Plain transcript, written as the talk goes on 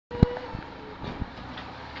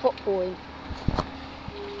Hot point.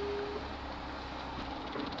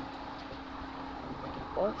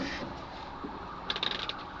 Bosch.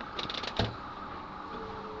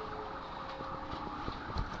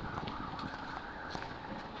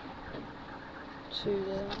 To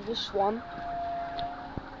this one.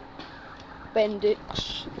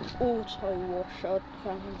 Bendix Auto Washer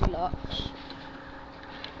Family Deluxe.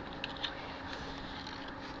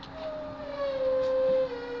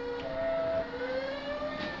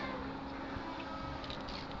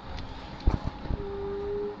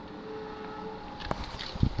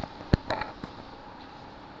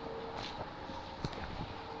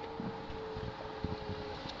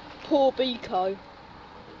 Poor Beko.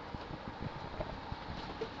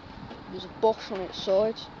 There's a Bosch on its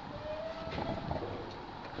side.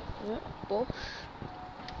 Yeah, Bosch.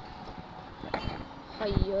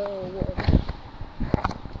 Hey, whatever.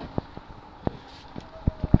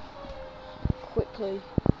 Quickly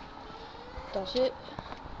does it.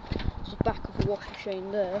 There's the back of the wash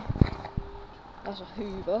machine there. That's a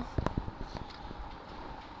Hoover.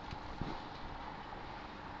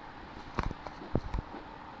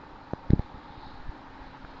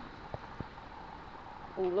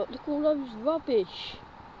 Oh look at all those rubbish.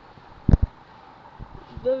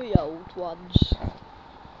 Very old ones.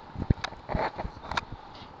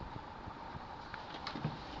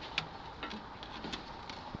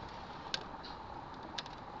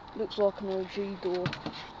 Looks like an OG door.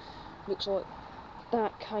 Looks like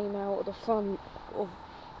that came out of the front of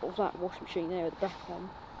that washing machine there at the back one.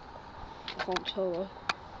 I can't tell though.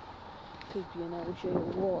 Could be an LG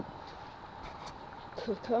or what.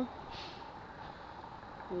 Cooker.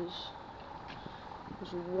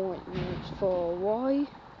 There's a white noise far away.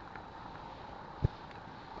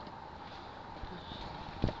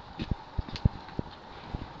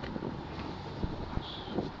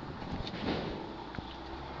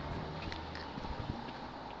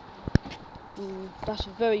 That's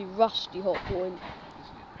a very rusty hot point.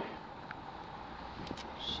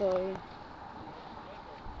 So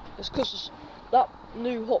it's because that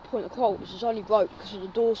new hot point of Colts is only broke because of the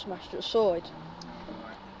door smashed at the side.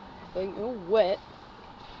 I think all wet.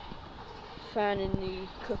 Fan in the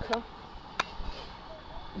cooker.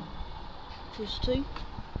 Electricity.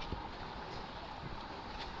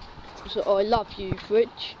 So I love you,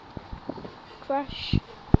 fridge. Crash.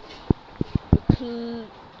 The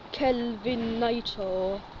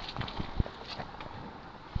Kelvinator.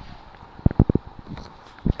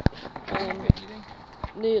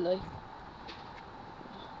 Nearly.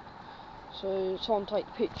 So it's time to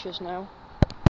take pictures now.